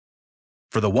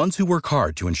For the ones who work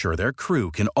hard to ensure their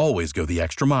crew can always go the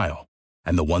extra mile,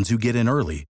 and the ones who get in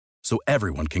early so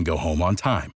everyone can go home on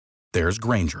time, there's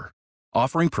Grainger,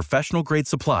 offering professional-grade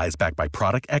supplies backed by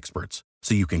product experts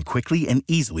so you can quickly and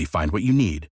easily find what you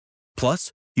need.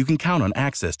 Plus, you can count on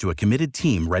access to a committed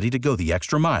team ready to go the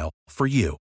extra mile for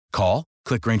you. Call,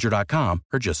 click Grainger.com,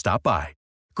 or just stop by.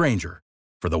 Grainger,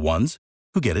 for the ones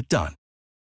who get it done.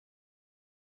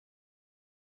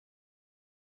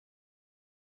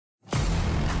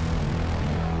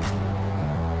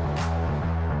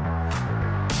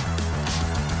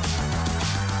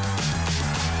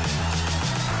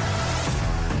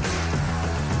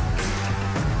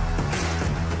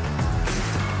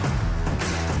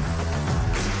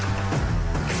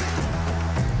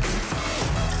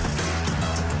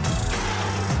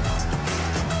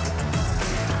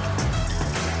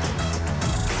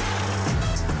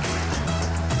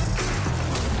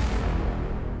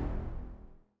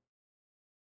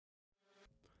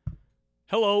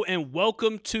 Hello and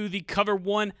welcome to the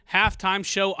Cover1 Halftime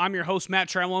Show. I'm your host, Matt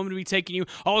Trammell. I'm going to be taking you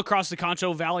all across the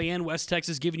Concho Valley and West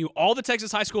Texas, giving you all the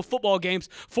Texas high school football games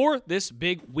for this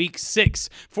big Week 6.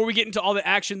 Before we get into all the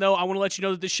action, though, I want to let you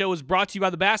know that this show is brought to you by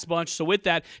the Bass Bunch. So with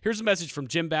that, here's a message from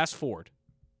Jim Bass Ford.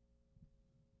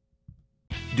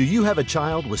 Do you have a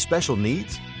child with special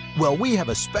needs? Well, we have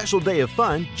a special day of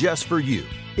fun just for you.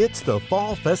 It's the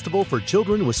Fall Festival for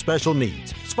Children with Special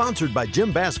Needs, sponsored by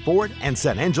Jim Bass Ford and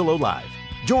San Angelo Live.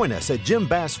 Join us at Jim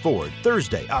Bass Ford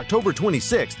Thursday, October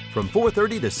 26th from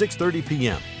 4:30 to 6:30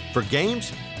 p.m. for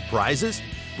games, prizes,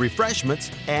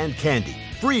 refreshments, and candy,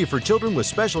 free for children with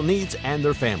special needs and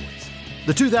their families.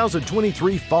 The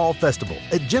 2023 Fall Festival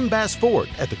at Jim Bass Ford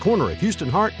at the corner of Houston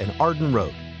Hart and Arden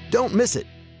Road. Don't miss it.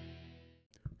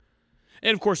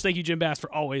 And, of course, thank you, Jim Bass,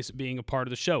 for always being a part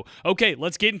of the show. Okay,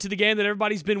 let's get into the game that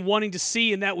everybody's been wanting to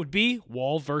see, and that would be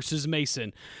Wall versus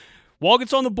Mason. Wall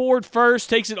gets on the board first,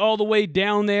 takes it all the way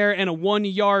down there, and a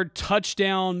 1-yard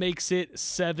touchdown makes it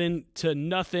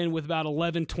 7-0 with about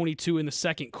 11:22 in the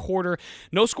second quarter.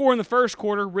 No score in the first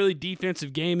quarter, really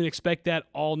defensive game, and expect that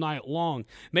all night long.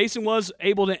 Mason was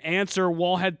able to answer.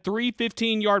 Wall had 3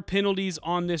 15-yard penalties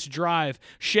on this drive.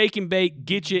 Shake and bake,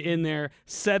 get you in there.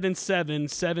 7-7,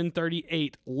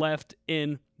 7:38 left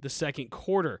in the second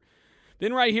quarter.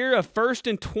 Then right here, a 1st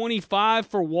and 25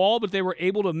 for Wall, but they were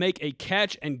able to make a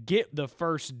catch and get the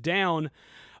first down.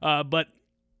 But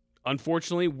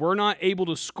unfortunately, were not able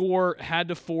to score, had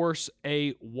to force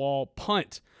a Wall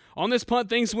punt. On this punt,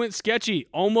 things went sketchy.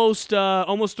 Almost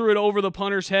threw it over the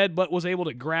punter's head, but was able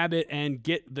to grab it and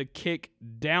get the kick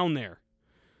down there.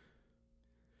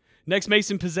 Next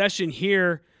Mason possession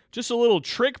here, just a little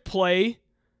trick play,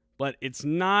 but it's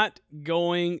not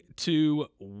going to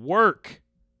work.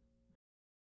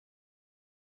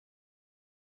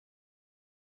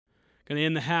 Going to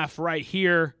end the half right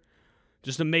here.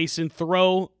 Just a Mason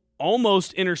throw,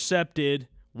 almost intercepted,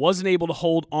 wasn't able to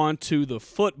hold on to the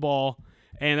football,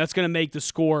 and that's going to make the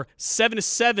score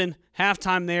 7-7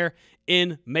 halftime there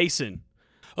in Mason.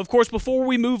 Of course, before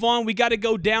we move on, we got to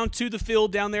go down to the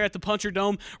field down there at the Puncher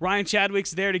Dome. Ryan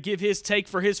Chadwick's there to give his take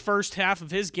for his first half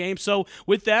of his game. So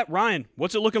with that, Ryan,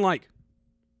 what's it looking like?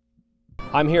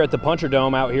 I'm here at the Puncher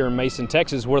Dome out here in Mason,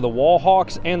 Texas, where the Wall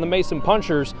Hawks and the Mason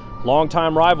Punchers,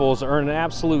 longtime rivals, are in an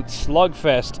absolute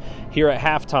slugfest here at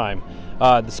halftime.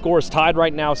 The score is tied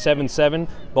right now, 7-7.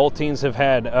 Both teams have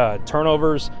had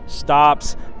turnovers,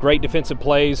 stops, great defensive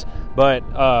plays, but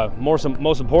most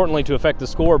importantly, to affect the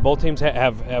score, both teams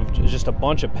have just a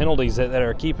bunch of penalties that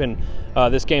are keeping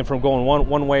this game from going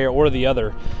one way or the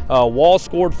other. Wall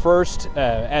scored first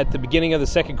at the beginning of the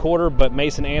second quarter, but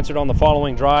Mason answered on the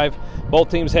following drive. Both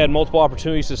teams had multiple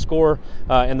opportunities to score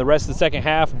in the rest of the second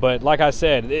half, but like I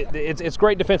said, it's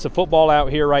great defensive football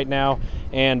out here right now,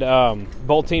 and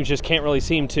both teams just can't really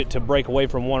seem to break away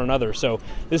from one another. So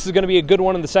this is going to be a good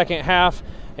one in the second half,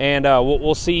 and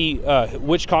we'll see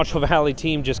which Concho Valley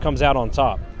team just comes out on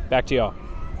top. Back to y'all.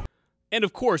 And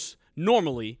of course,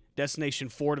 normally, Destination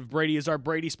Ford of Brady is our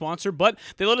Brady sponsor, but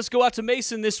they let us go out to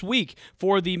Mason this week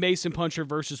for the Mason Puncher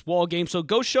versus Wall game, so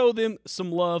go show them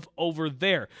some love over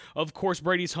there. Of course,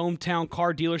 Brady's hometown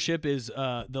car dealership is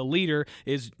the leader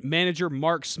is manager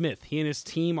Mark Smith. He and his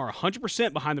team are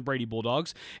 100% behind the Brady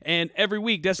Bulldogs, and every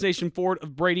week, Destination Ford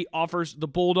of Brady offers the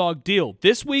Bulldog deal.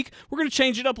 This week, we're going to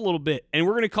change it up a little bit, and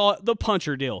we're going to call it the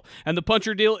Puncher deal. And the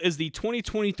Puncher deal is the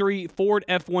 2023 Ford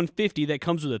F-150 that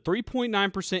comes with a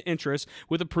 3.9% interest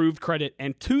with approved approved credit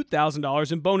and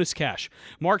 $2,000 in bonus cash.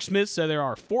 Mark Smith said there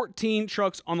are 14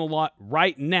 trucks on the lot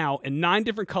right now in 9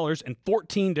 different colors and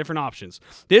 14 different options.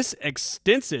 This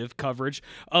extensive coverage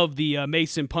of the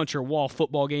Mason Puncher Wall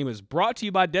football game is brought to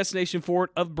you by Destination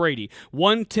Ford of Brady.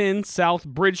 110 South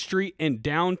Bridge Street in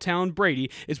downtown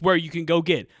Brady is where you can go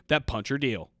get that puncher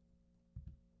deal.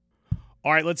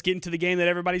 All right, let's get into the game that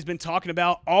everybody's been talking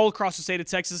about all across the state of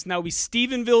Texas. Now, it will be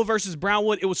Stephenville versus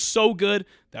Brownwood. It was so good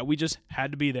that we just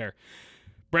had to be there.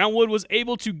 Brownwood was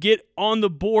able to get on the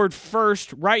board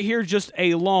first. Right here, just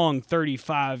a long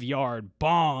 35-yard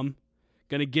bomb.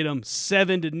 Going to get them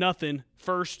 7-0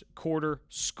 first quarter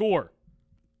score.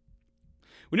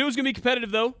 We knew it was going to be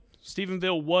competitive, though.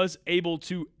 Stephenville was able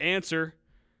to answer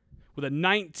with a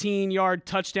 19-yard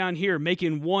touchdown here,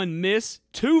 making 1 miss,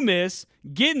 2 miss,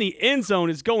 getting the end zone.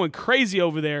 Is going crazy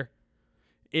over there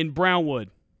in Brownwood.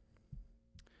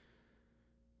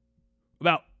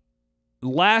 About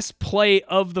last play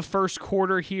of the first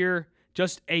quarter here,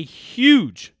 just a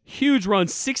huge run,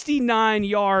 69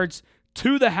 yards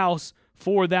to the house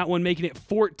for that one, making it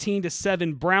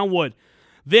 14-7 Brownwood.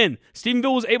 Then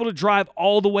Stephenville was able to drive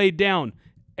all the way down,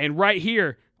 and right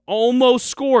here, almost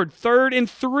scored. 3rd and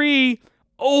 3.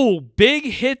 Oh, big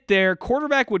hit there.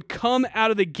 Quarterback would come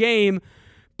out of the game,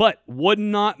 but would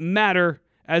not matter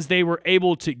as they were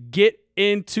able to get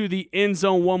into the end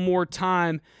zone one more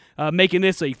time, making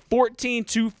this a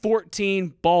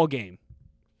 14-14 ball game.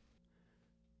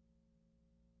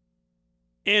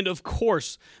 And, of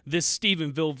course, this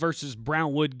Stephenville versus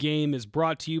Brownwood game is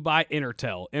brought to you by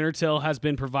Intertel. Intertel has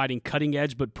been providing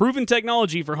cutting-edge but proven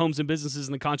technology for homes and businesses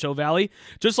in the Concho Valley.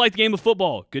 Just like the game of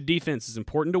football, good defense is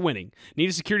important to winning. Need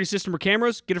a security system or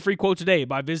cameras? Get a free quote today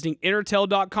by visiting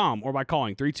Intertel.com or by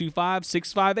calling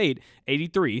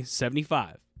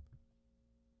 325-658-8375.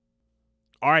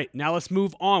 All right, now let's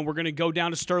move on. We're going to go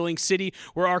down to Sterling City,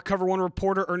 where our Cover 1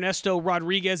 reporter Ernesto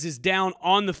Rodriguez is down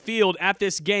on the field at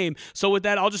this game. So with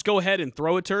that, I'll just go ahead and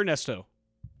throw it to Ernesto.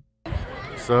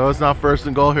 So it's now 1st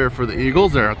and goal here for the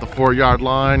Eagles. They're at the 4-yard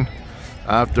line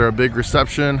after a big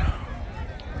reception.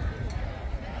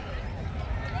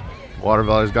 Water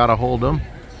Valley's got to hold them.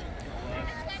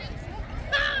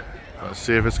 Let's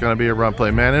see if it's going to be a run play.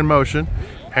 Man in motion.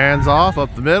 Hands off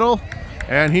up the middle,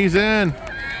 and he's in.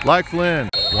 Like Flynn.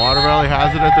 Water Valley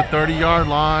has it at the 30-yard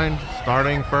line,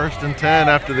 starting 1st and 10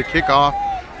 after the kickoff.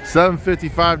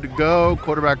 7:55 to go.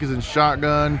 Quarterback is in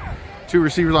shotgun. 2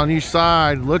 receivers on each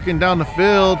side, looking down the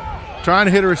field, trying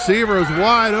to hit a receiver. Is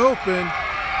wide open,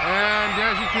 and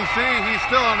as you can see, he's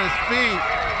still on his feet,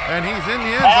 and he's in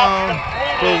the end zone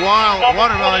for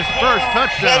Water Valley's first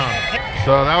touchdown.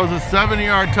 So that was a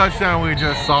 70-yard touchdown we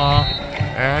just saw,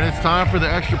 and it's time for the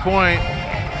extra point.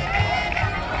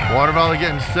 Water Valley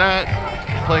getting set,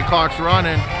 play clock's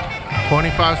running,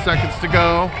 25 seconds to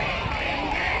go.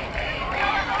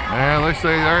 And it looks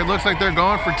like they're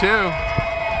going for 2.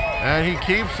 And he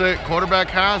keeps it, quarterback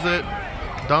has it,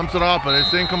 dumps it off, but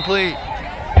it's incomplete.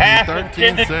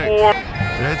 13-6.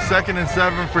 It's 2nd and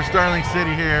 7 for Sterling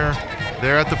City here.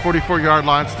 They're at the 44-yard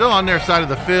line, still on their side of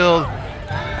the field.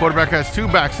 Quarterback has 2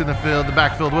 backs in the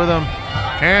backfield with him.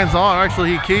 Hands on,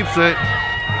 actually he keeps it.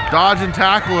 Dodging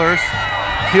tacklers.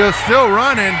 He's still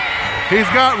running. He's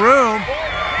got room.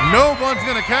 No one's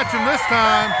going to catch him this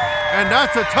time, and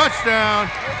that's a touchdown.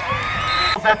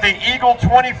 At the Eagle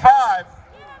 25.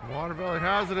 Water Valley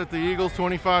has it at the Eagles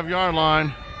 25-yard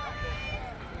line.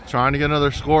 Trying to get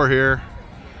another score here.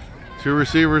 2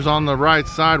 receivers on the right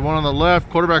side, 1 on the left.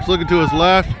 Quarterback's looking to his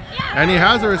left, and he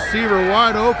has a receiver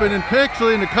wide open and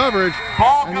pixely into coverage,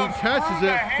 and he catches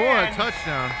it for a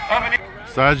touchdown.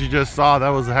 So as you just saw, that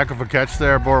was a heck of a catch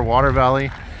there for Water Valley.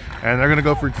 And they're going to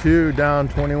go for 2, down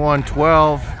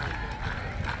 21-12.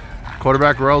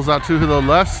 Quarterback rolls out to the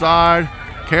left side,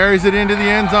 carries it into the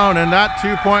end zone, and that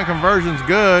 2-point conversion's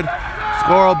good.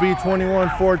 Score will be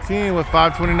 21-14 with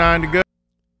 5:29 to go.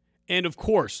 And, of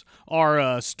course,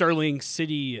 our Sterling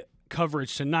City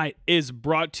coverage tonight is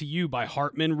brought to you by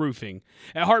Hartman Roofing.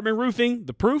 At Hartman Roofing,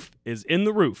 the proof is in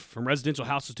the roof. From residential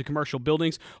houses to commercial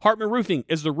buildings, Hartman Roofing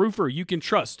is the roofer you can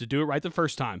trust to do it right the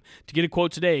first time. To get a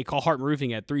quote today, call Hartman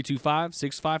Roofing at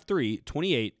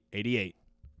 325-653-2888.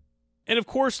 And, of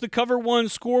course, the Cover 1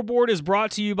 scoreboard is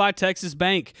brought to you by Texas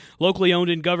Bank. Locally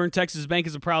owned and governed, Texas Bank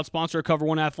is a proud sponsor of Cover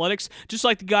 1 athletics. Just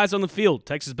like the guys on the field,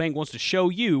 Texas Bank wants to show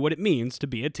you what it means to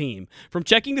be a team. From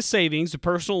checking to savings to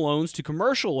personal loans to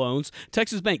commercial loans,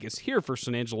 Texas Bank is here for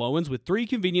San Angelo Owens with 3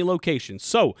 convenient locations.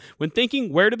 So, when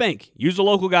thinking where to bank, use the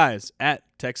local guys at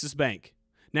Texas Bank.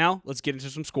 Now, let's get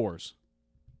into some scores.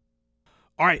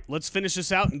 All right, let's finish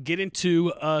this out and get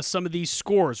into some of these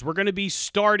scores. We're going to be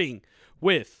starting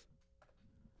with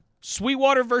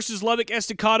Sweetwater versus Lubbock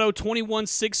Estacado,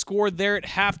 21-6 score there at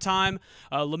halftime.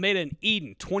 Lameda and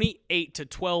Eden,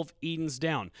 28-12, Eden's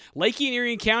down. Lakey and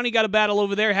Erie County got a battle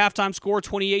over there. Halftime score,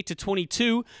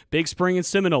 28-22. Big Spring and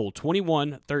Seminole,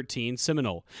 21-13,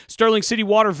 Seminole. Sterling City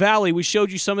Water Valley, we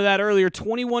showed you some of that earlier,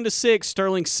 21-6,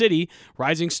 Sterling City.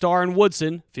 Rising Star and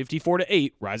Woodson,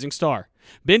 54-8, Rising Star.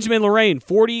 Benjamin Lorraine,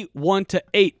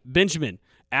 41-8, Benjamin.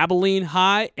 Abilene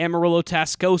High, Amarillo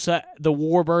Tascosa, the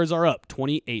Warbirds are up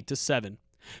 28-7.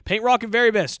 Paintrock and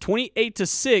Veribest,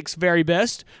 28-6,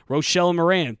 Veribest. Rochelle and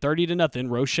Moran, 30-0,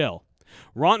 Rochelle.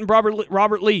 Ronton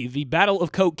Robert Lee, the Battle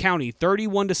of Coke County,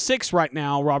 31-6 right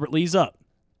now, Robert Lee's up.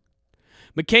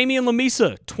 McCamey and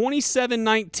Lamesa,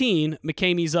 27-19.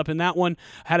 McCamey's up in that one.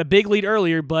 Had a big lead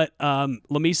earlier, but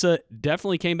Lamesa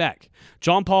definitely came back.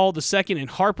 John Paul II and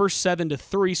Harper,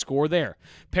 7-3 score there.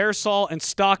 Parasol and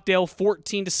Stockdale,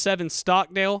 14-7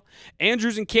 Stockdale.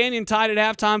 Andrews and Canyon tied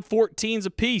at halftime, 14s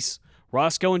apiece.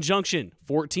 Roscoe and Junction,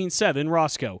 14-7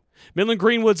 Roscoe. Midland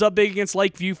Greenwood's up big against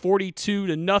Lakeview,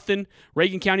 42-0.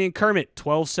 Reagan County and Kermit,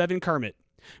 12-7 Kermit.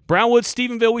 Brownwood,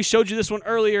 Stephenville, we showed you this one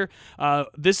earlier.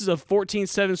 This is a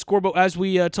 14-7 score, but as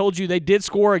we told you, they did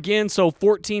score again, so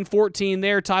 14-14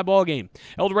 there, tie ball game.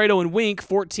 El Dorado and Wink,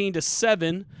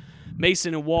 14-7.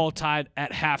 Mason and Wall tied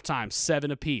at halftime,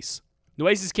 7 apiece.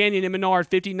 Nueces Canyon and Menard,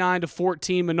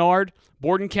 59-14 Menard.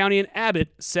 Borden County and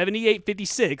Abbott,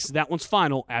 78-56. That one's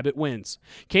final. Abbott wins.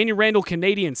 Canyon Randall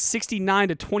Canadian,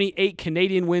 69-28.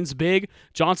 Canadian wins big.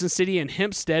 Johnson City and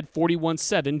Hempstead,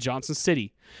 41-7. Johnson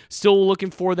City. Still looking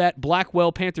for that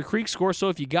Blackwell Panther Creek score, so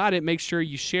if you got it, make sure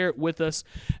you share it with us.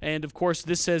 And, of course,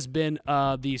 this has been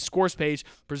the scores page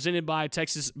presented by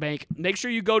Texas Bank. Make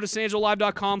sure you go to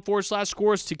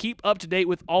sanangelolive.com/scores to keep up to date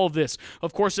with all of this.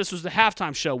 Of course, this was the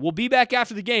halftime show. We'll be back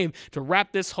after the game to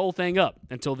wrap this whole thing up.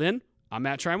 Until then, I'm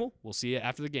Matt Trammell. We'll see you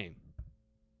after the game.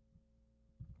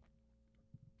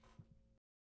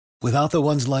 Without the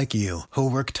ones like you, who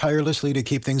work tirelessly to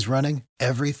keep things running,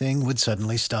 everything would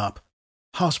suddenly stop.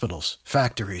 Hospitals,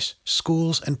 factories,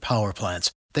 schools, and power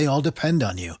plants, they all depend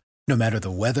on you. No matter the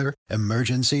weather,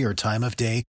 emergency, or time of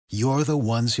day, you're the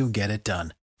ones who get it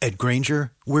done. At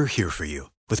Grainger, we're here for you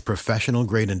with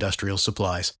professional-grade industrial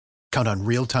supplies. Count on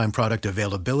real-time product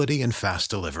availability and fast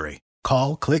delivery.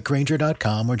 Call, click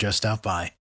Grainger.com, or just stop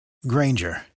by.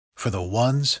 Grainger, for the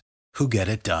ones who get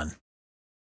it done.